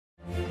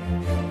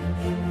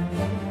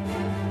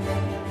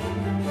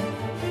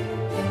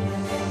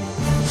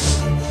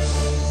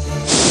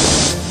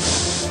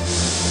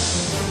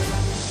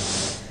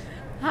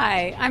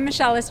Hi, I'm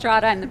Michelle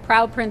Estrada. I'm the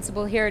proud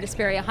principal here at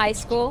Hesperia High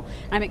School.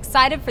 I'm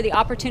excited for the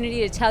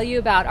opportunity to tell you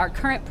about our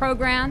current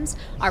programs,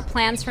 our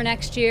plans for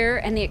next year,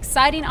 and the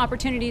exciting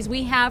opportunities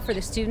we have for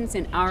the students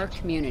in our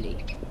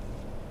community.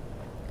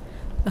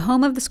 The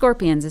home of the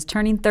Scorpions is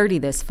turning 30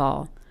 this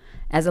fall.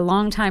 As a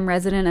longtime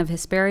resident of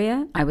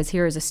Hesperia, I was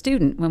here as a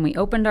student when we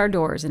opened our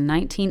doors in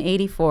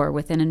 1984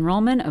 with an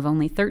enrollment of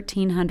only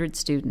 1,300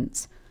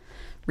 students.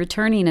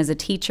 Returning as a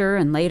teacher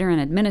and later an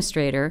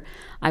administrator,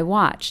 I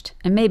watched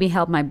and maybe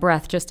held my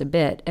breath just a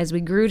bit as we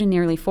grew to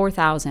nearly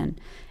 4,000,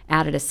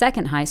 added a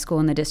second high school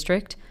in the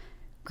district,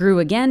 grew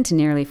again to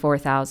nearly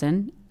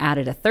 4,000,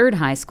 added a third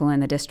high school in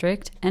the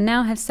district, and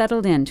now have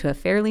settled into a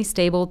fairly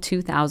stable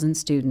 2,000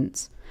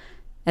 students.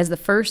 As the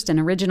first and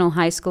original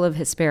high school of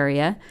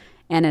Hesperia,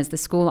 and as the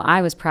school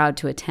I was proud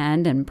to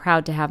attend and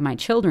proud to have my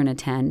children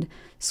attend,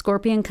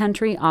 Scorpion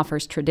Country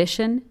offers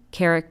tradition,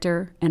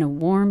 character, and a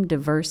warm,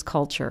 diverse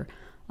culture,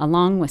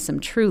 along with some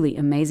truly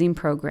amazing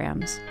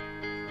programs.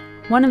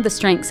 One of the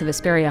strengths of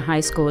Hesperia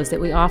High School is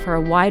that we offer a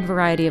wide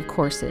variety of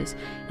courses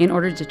in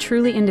order to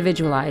truly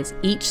individualize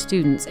each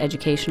student's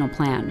educational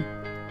plan.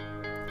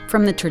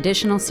 From the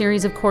traditional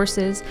series of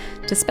courses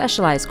to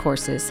specialized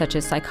courses such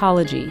as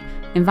psychology,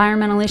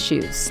 environmental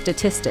issues,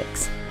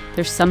 statistics,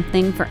 there's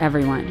something for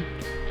everyone.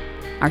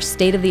 Our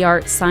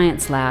state-of-the-art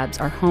science labs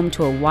are home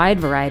to a wide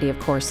variety of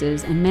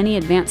courses and many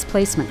advanced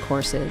placement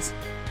courses.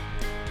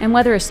 And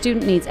whether a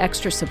student needs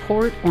extra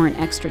support or an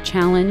extra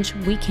challenge,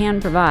 we can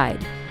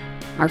provide.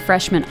 Our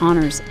Freshman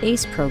Honors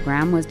ACE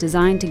program was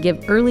designed to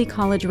give early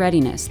college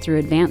readiness through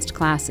advanced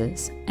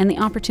classes and the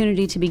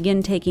opportunity to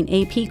begin taking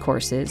AP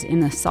courses in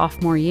the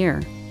sophomore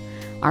year.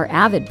 Our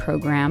AVID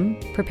program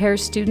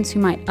prepares students who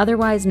might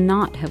otherwise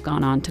not have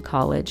gone on to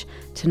college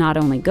to not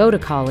only go to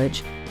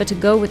college, but to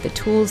go with the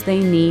tools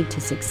they need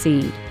to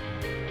succeed.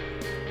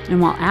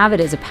 And while AVID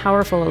is a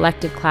powerful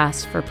elective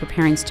class for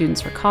preparing students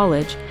for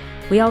college,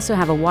 we also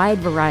have a wide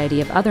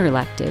variety of other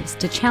electives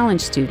to challenge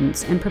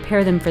students and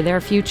prepare them for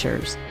their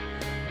futures.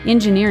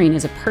 Engineering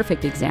is a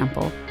perfect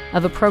example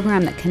of a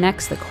program that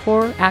connects the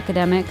core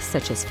academics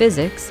such as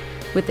physics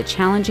with the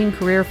challenging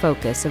career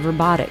focus of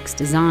robotics,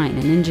 design,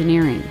 and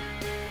engineering.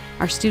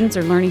 Our students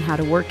are learning how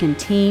to work in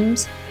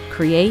teams,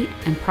 create,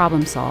 and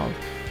problem solve,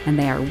 and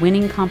they are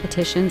winning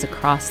competitions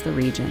across the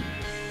region.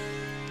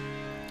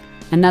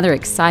 Another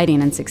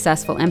exciting and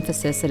successful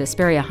emphasis at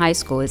Hesperia High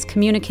School is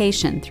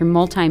communication through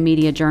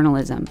multimedia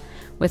journalism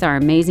with our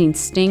amazing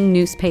Sting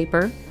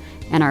newspaper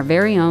and our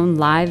very own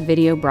live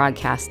video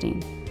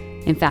broadcasting.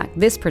 In fact,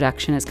 this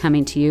production is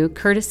coming to you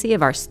courtesy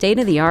of our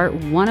state-of-the-art,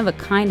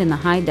 one-of-a-kind in the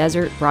high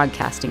desert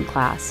broadcasting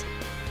class.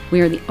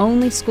 We are the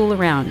only school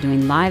around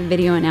doing live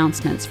video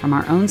announcements from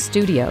our own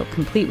studio,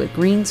 complete with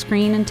green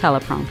screen and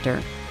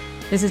teleprompter.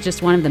 This is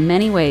just one of the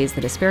many ways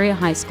that Hesperia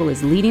High School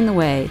is leading the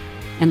way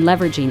and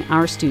leveraging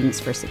our students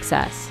for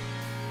success.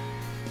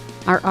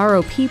 Our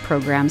ROP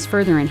programs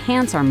further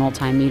enhance our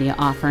multimedia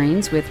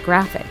offerings with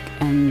graphic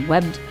and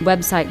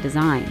website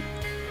design.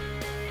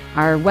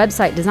 Our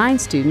website design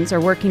students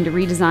are working to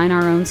redesign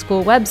our own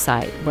school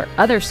website, where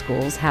other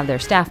schools have their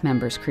staff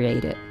members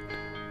create it.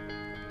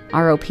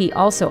 ROP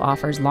also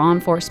offers law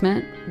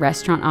enforcement,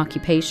 restaurant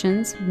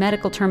occupations,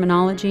 medical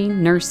terminology,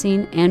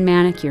 nursing, and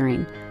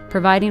manicuring,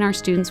 providing our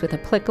students with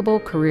applicable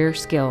career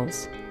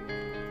skills.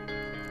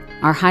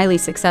 Our highly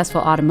successful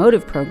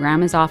automotive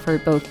program is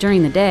offered both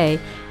during the day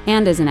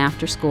and as an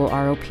after-school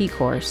ROP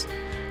course.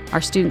 Our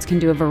students can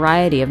do a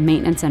variety of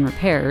maintenance and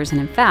repairs, and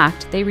in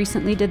fact, they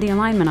recently did the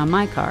alignment on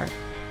my car.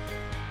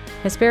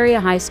 Hesperia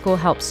High School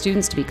helps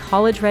students to be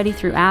college-ready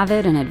through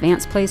AVID and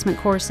advanced placement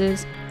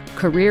courses,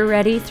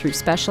 career-ready through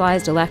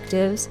specialized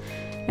electives,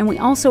 and we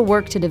also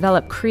work to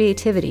develop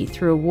creativity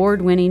through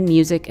award-winning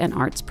music and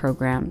arts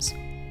programs.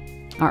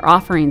 Our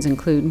offerings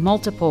include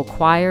multiple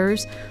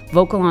choirs,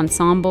 vocal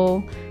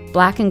ensemble,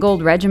 Black and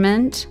Gold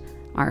Regiment,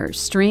 our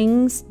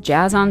strings,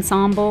 jazz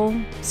ensemble,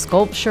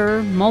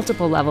 sculpture,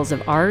 multiple levels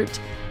of art,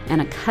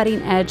 and a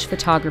cutting-edge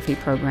photography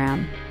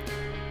program.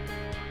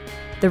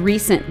 The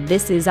recent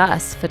This Is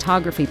Us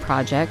photography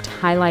project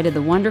highlighted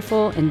the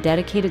wonderful and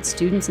dedicated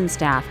students and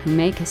staff who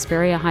make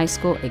Hesperia High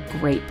School a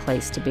great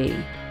place to be.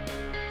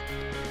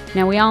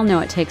 Now, we all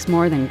know it takes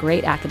more than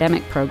great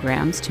academic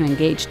programs to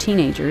engage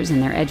teenagers in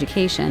their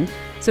education,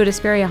 so at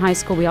Hesperia High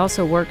School we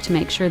also work to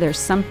make sure there's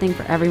something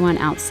for everyone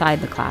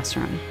outside the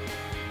classroom.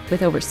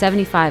 With over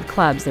 75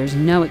 clubs, there's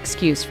no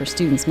excuse for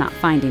students not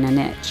finding a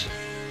niche.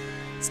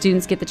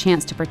 Students get the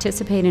chance to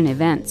participate in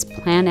events,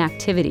 plan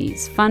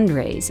activities,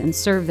 fundraise, and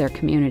serve their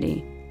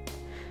community.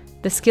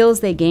 The skills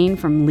they gain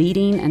from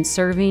leading and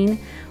serving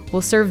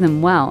will serve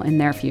them well in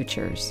their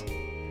futures.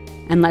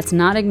 And let's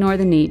not ignore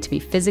the need to be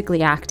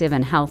physically active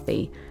and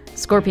healthy.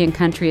 Scorpion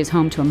Country is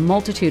home to a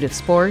multitude of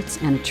sports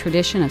and a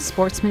tradition of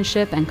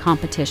sportsmanship and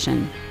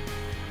competition.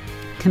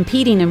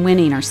 Competing and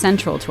winning are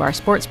central to our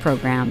sports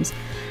programs,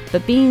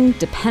 but being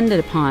depended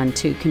upon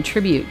to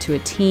contribute to a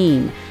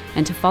team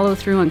and to follow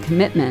through on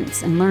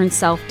commitments and learn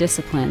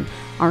self-discipline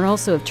are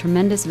also of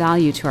tremendous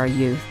value to our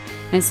youth,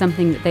 and is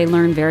something that they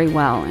learn very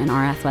well in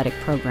our athletic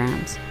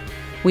programs.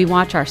 We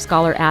watch our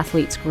scholar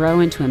athletes grow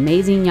into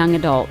amazing young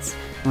adults,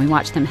 and we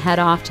watch them head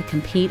off to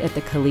compete at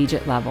the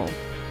collegiate level.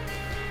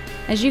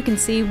 As you can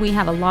see, we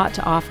have a lot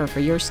to offer for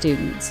your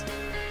students.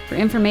 For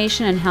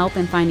information and help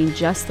in finding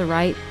just the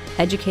right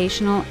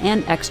educational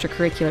and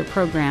extracurricular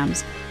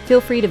programs,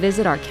 feel free to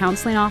visit our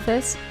counseling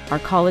office, our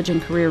College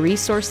and Career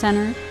Resource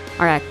Center,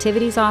 our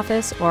activities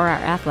office, or our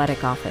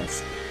athletic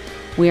office.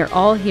 We are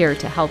all here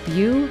to help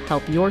you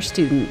help your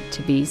student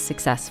to be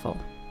successful.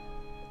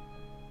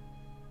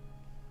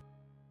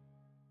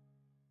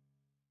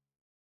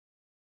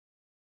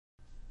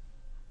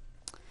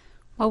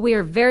 While we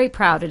are very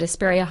proud at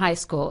Hesperia High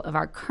School of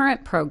our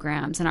current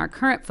programs and our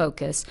current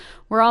focus,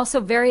 we're also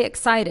very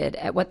excited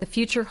at what the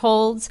future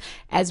holds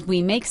as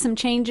we make some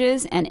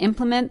changes and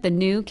implement the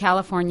new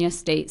California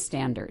state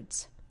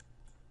standards.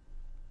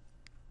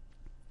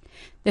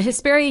 The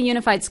Hesperia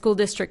Unified School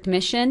District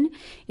mission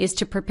is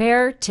to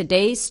prepare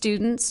today's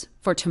students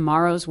for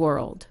tomorrow's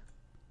world.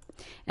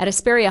 At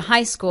Hesperia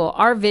High School,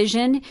 our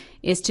vision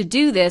is to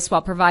do this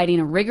while providing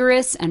a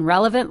rigorous and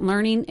relevant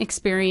learning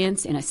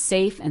experience in a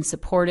safe and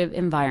supportive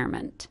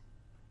environment.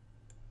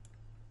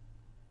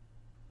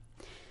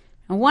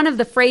 And one of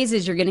the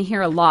phrases you're going to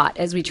hear a lot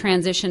as we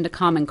transition to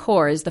Common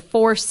Core is the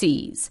 4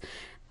 C's.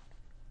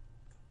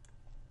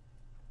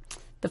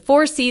 The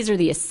 4 C's are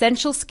the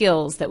essential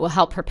skills that will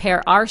help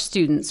prepare our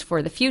students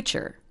for the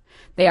future.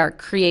 They are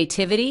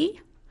creativity,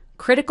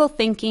 critical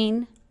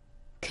thinking,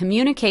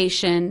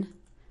 communication,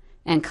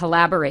 and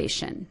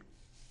collaboration.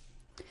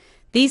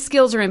 These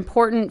skills are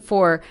important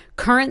for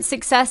current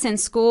success in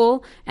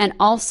school and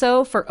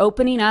also for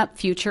opening up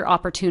future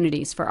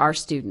opportunities for our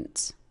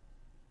students.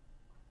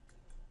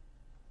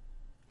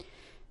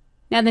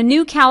 Now, the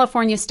new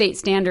California state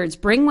standards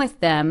bring with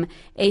them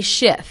a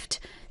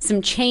shift,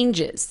 some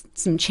changes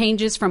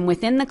from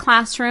within the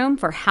classroom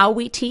for how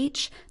we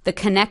teach, the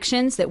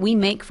connections that we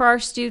make for our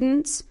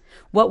students,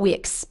 what we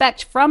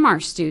expect from our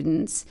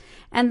students,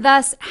 and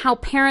thus how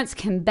parents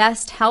can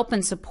best help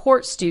and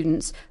support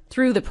students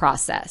through the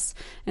process.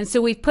 And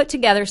so we've put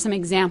together some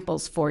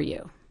examples for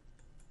you.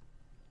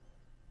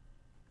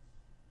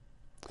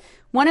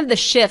 One of the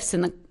shifts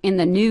in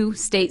the new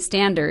state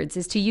standards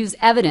is to use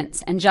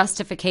evidence and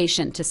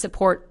justification to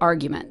support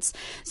arguments.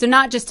 So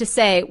not just to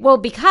say, well,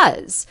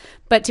 because,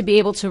 but to be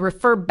able to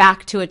refer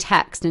back to a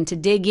text and to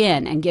dig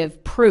in and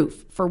give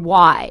proof for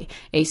why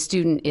a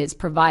student is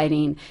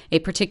providing a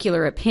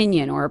particular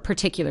opinion or a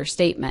particular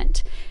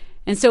statement.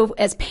 And so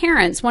as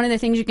parents, one of the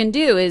things you can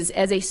do is,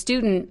 as a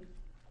student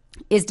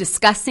is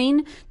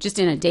discussing, just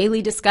in a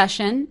daily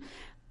discussion,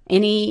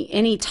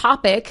 any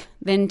topic,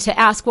 then to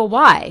ask, well,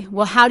 why?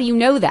 Well, how do you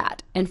know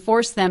that? And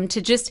force them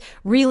to just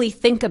really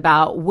think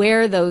about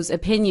where those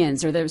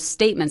opinions or those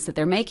statements that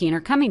they're making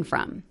are coming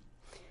from.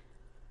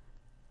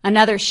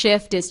 Another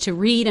shift is to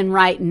read and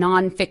write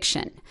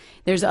nonfiction.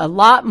 There's a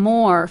lot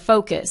more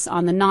focus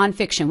on the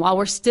nonfiction. While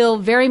we're still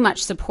very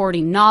much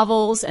supporting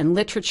novels and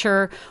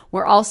literature,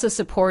 we're also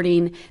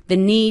supporting the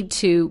need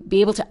to be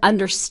able to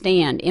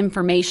understand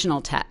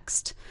informational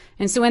text.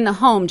 And so in the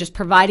home, just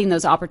providing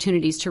those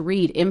opportunities to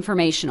read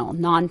informational,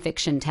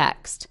 nonfiction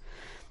text.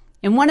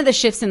 And one of the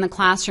shifts in the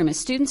classroom is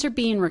students are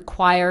being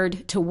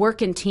required to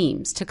work in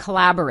teams, to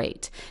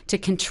collaborate, to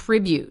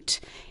contribute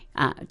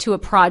to a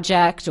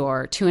project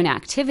or to an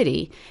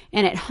activity.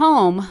 And at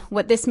home,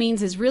 what this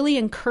means is really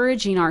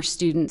encouraging our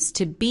students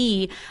to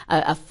be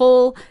a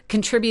full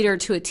contributor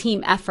to a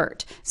team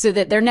effort, so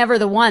that they're never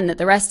the one that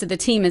the rest of the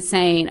team is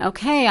saying,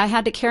 okay, I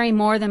had to carry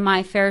more than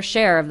my fair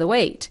share of the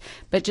weight,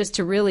 but just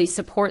to really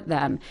support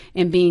them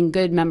in being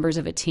good members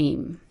of a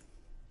team.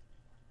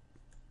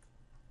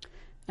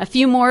 A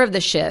few more of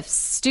the shifts.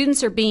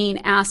 Students are being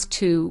asked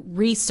to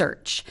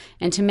research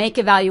and to make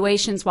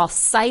evaluations while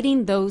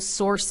citing those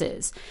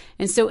sources.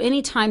 And so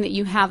anytime that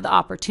you have the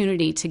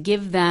opportunity to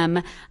give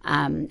them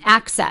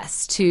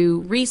access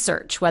to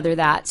research, whether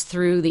that's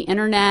through the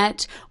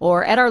internet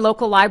or at our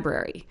local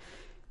library,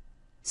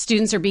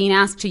 students are being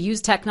asked to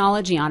use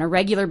technology on a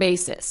regular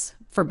basis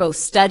for both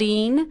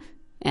studying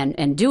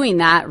and doing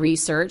that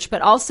research,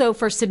 but also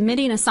for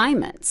submitting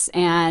assignments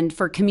and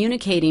for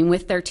communicating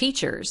with their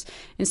teachers.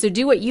 And so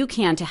do what you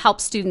can to help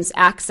students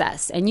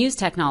access and use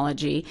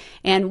technology.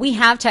 And we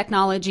have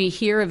technology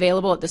here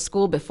available at the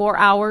school before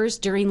hours,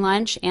 during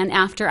lunch, and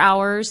after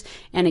hours.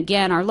 And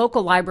again, our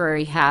local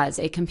library has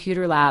a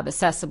computer lab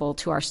accessible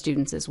to our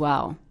students as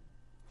well.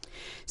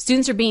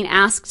 Students are being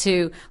asked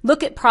to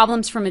look at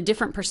problems from a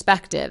different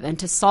perspective and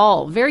to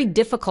solve very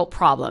difficult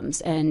problems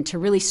and to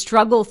really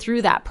struggle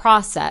through that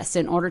process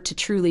in order to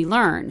truly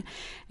learn.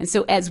 And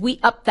so as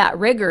we up that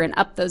rigor and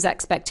up those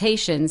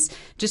expectations,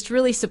 just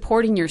really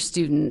supporting your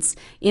students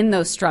in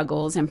those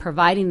struggles and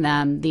providing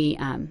them the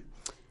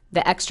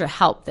extra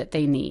help that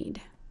they need.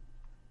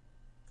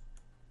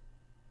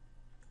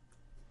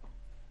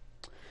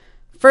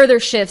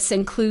 Further shifts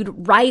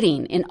include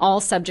writing in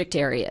all subject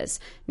areas.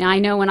 Now, I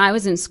know when I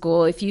was in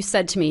school, if you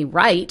said to me,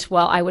 write,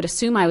 well, I would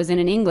assume I was in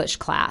an English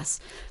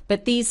class.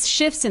 But these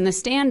shifts in the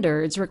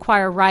standards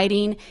require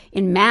writing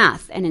in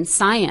math and in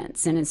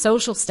science and in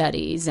social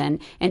studies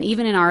and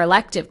even in our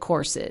elective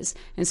courses.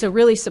 And so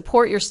really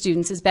support your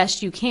students as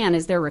best you can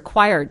as they're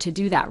required to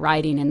do that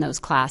writing in those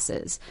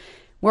classes.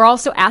 We're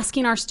also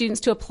asking our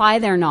students to apply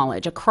their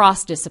knowledge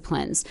across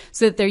disciplines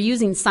so that they're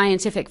using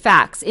scientific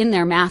facts in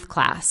their math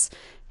class.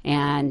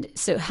 And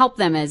so help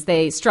them as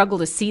they struggle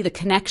to see the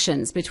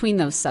connections between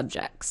those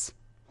subjects.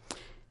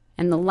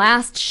 And the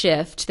last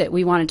shift that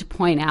we wanted to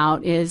point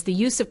out is the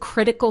use of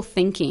critical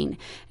thinking.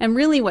 And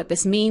really what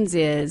this means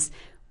is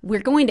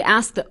we're going to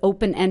ask the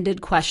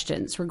open-ended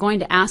questions. We're going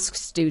to ask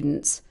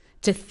students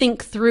to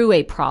think through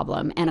a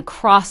problem and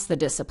across the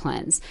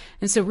disciplines.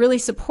 And so really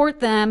support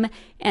them.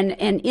 And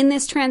in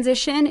this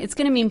transition, it's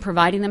going to mean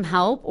providing them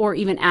help or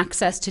even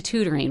access to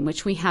tutoring,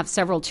 which we have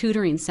several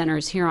tutoring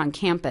centers here on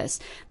campus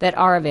that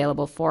are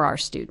available for our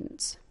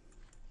students.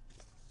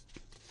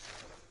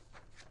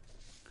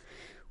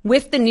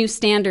 With the new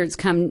standards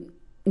come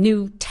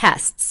new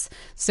tests.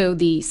 So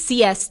the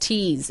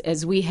CSTs,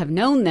 as we have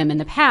known them in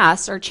the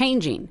past, are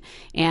changing,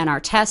 and our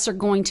tests are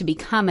going to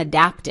become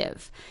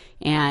adaptive.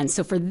 And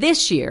so for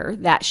this year,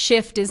 that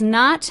shift is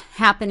not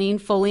happening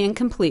fully and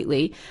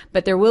completely,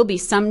 but there will be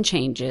some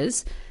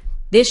changes.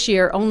 This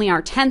year, only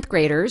our 10th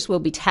graders will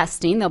be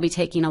testing. They'll be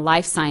taking a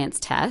life science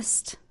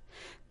test.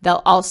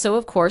 They'll also,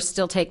 of course,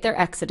 still take their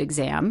exit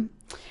exam.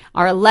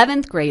 Our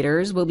 11th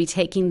graders will be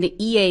taking the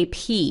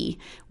EAP,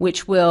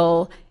 which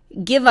will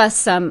give us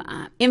some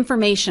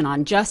information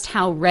on just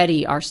how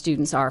ready our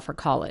students are for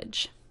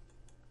college.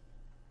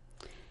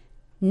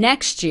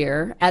 Next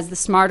year, as the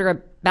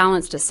Smarter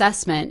Balanced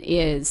Assessment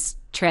is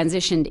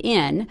transitioned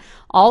in,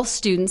 all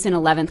students in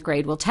 11th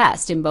grade will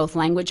test in both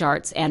language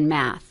arts and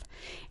math.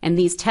 And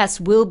these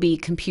tests will be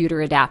computer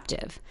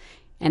adaptive.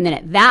 And then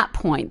at that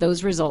point,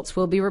 those results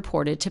will be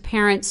reported to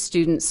parents,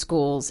 students,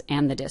 schools,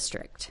 and the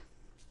district.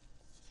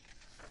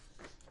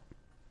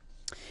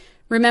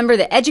 Remember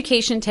that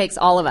education takes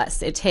all of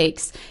us. It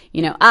takes,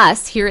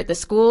 us here at the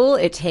school.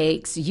 It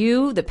takes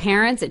you, the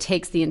parents. It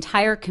takes the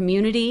entire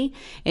community.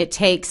 It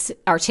takes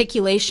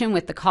articulation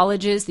with the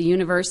colleges, the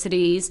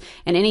universities,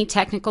 and any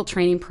technical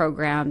training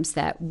programs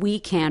that we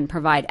can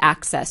provide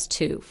access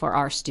to for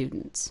our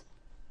students.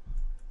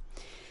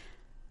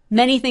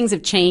 Many things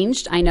have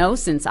changed, I know,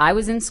 since I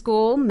was in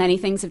school. Many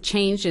things have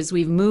changed as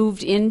we've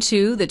moved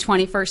into the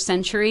 21st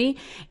century,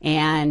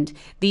 and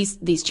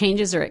these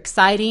changes are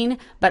exciting,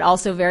 but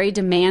also very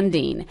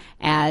demanding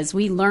as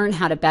we learn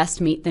how to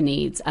best meet the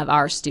needs of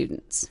our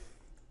students.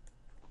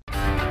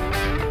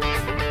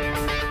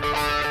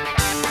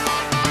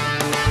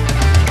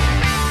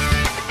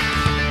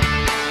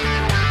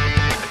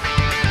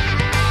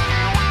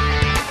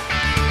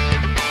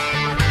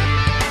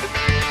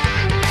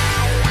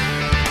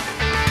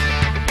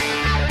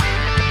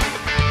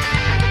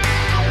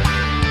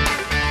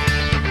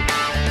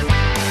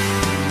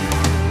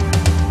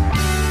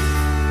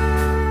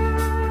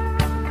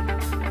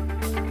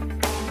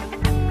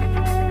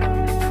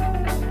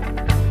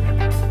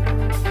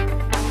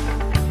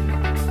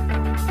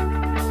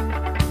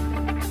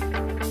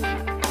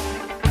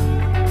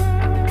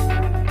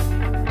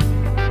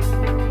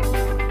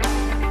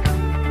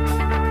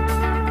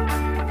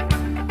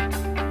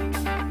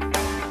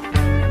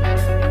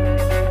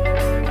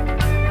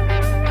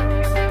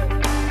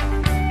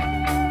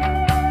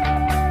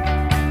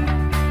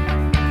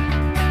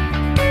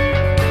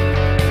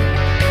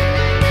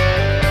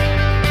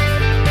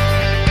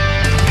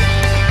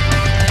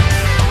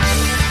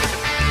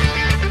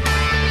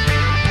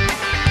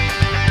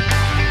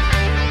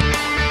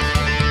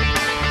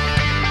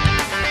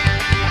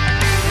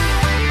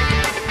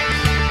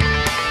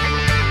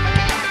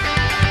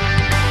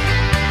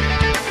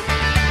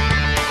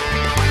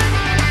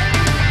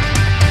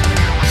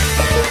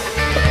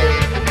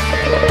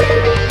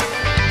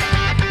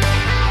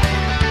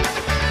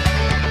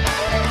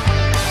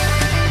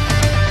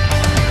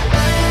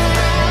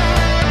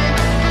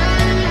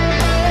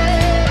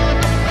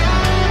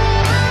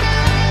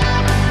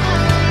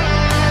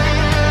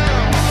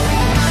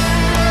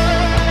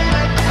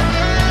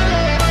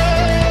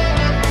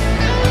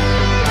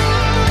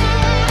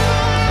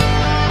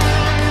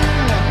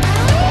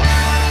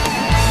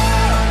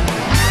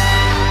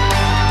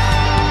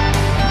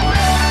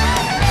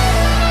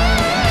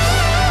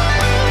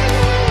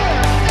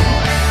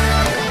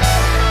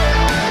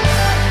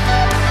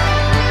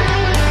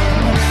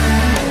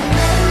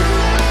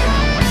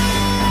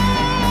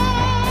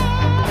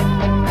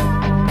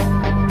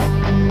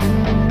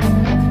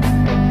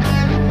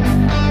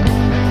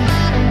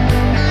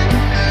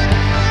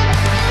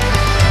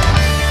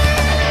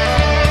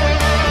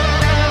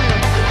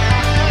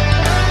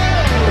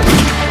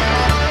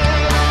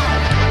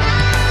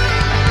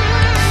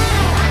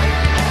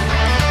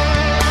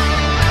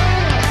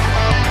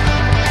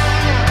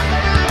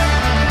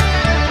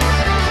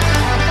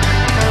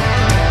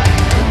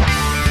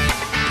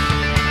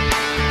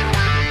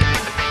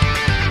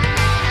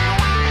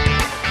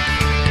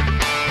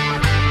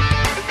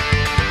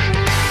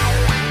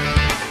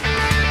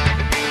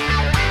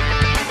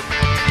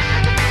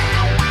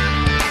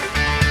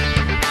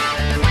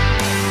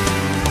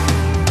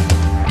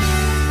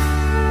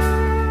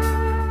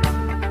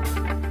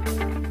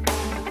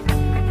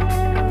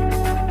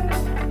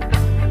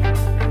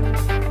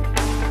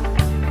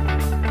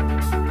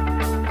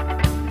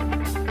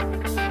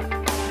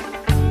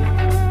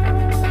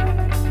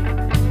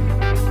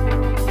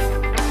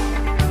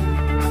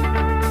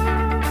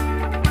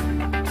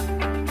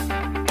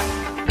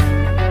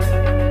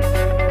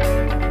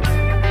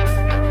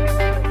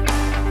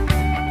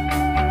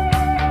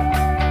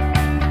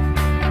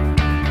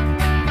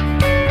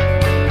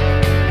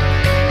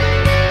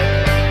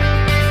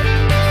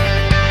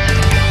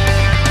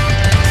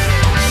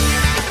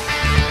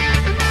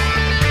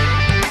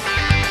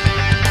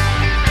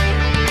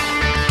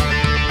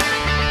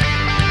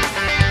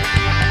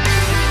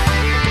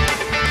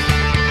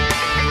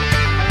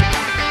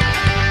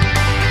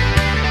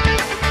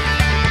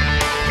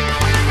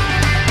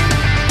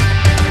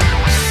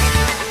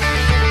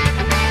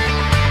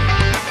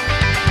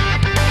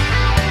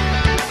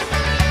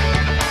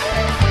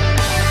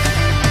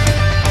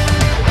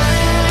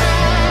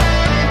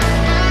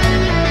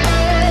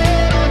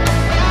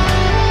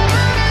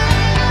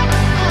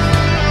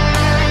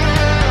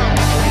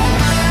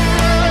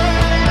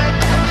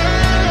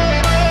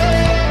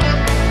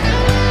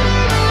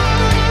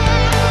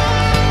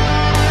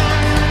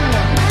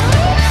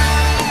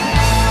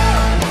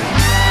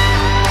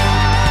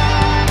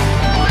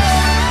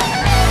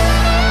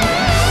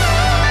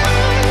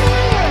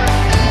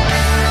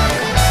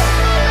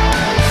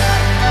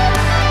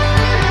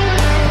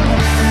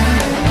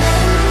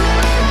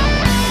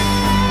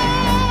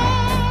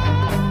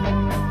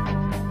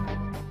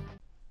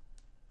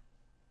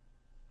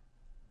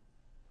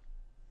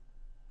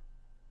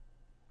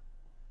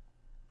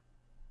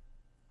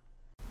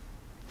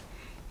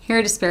 Here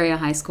at Hesperia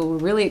High School, we're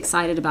really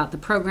excited about the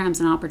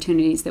programs and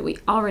opportunities that we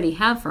already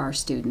have for our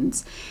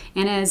students.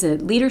 And as a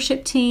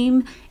leadership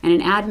team and an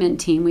admin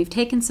team, we've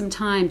taken some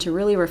time to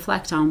really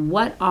reflect on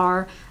what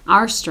are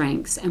our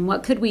strengths and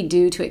what could we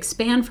do to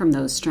expand from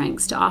those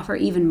strengths to offer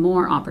even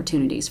more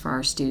opportunities for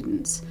our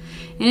students.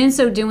 And in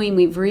so doing,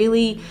 we've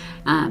really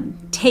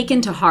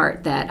taken to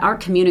heart that our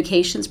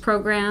communications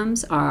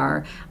programs,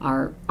 our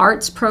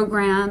arts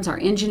programs, our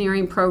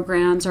engineering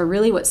programs are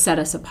really what set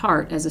us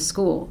apart as a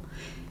school.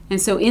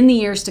 And so in the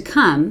years to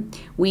come,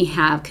 we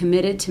have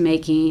committed to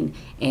making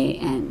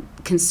a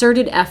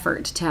concerted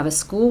effort to have a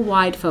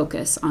school-wide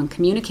focus on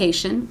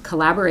communication,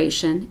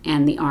 collaboration,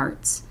 and the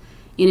arts.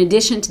 In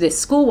addition to this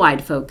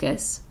school-wide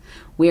focus,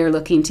 we are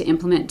looking to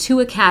implement 2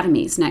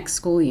 academies next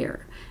school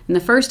year, and the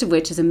first of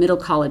which is a middle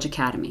college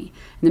academy.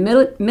 And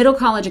the middle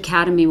college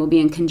academy will be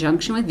in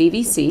conjunction with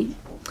VVC.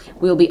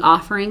 We'll be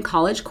offering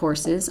college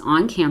courses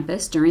on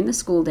campus during the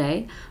school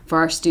day for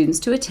our students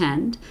to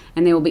attend,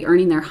 and they will be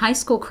earning their high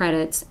school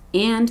credits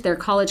and their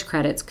college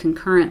credits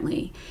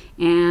concurrently.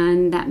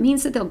 And that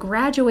means that they'll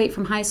graduate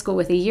from high school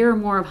with a year or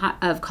more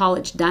of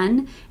college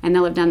done, and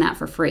they'll have done that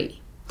for free.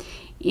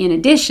 In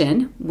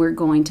addition, we're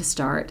going to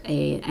start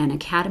an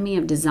Academy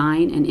of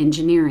Design and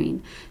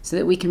Engineering so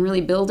that we can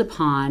really build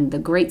upon the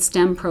great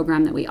STEM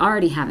program that we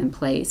already have in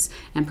place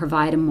and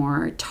provide a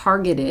more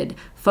targeted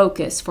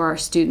focus for our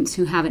students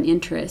who have an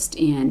interest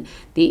in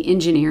the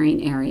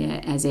engineering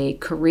area as a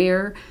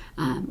career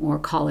or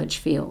college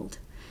field.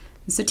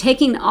 So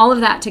taking all of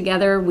that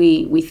together,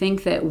 we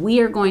think that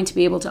we are going to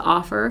be able to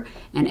offer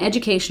an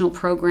educational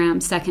program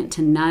second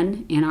to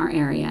none in our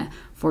area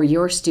for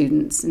your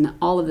students and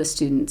all of the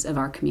students of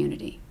our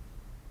community.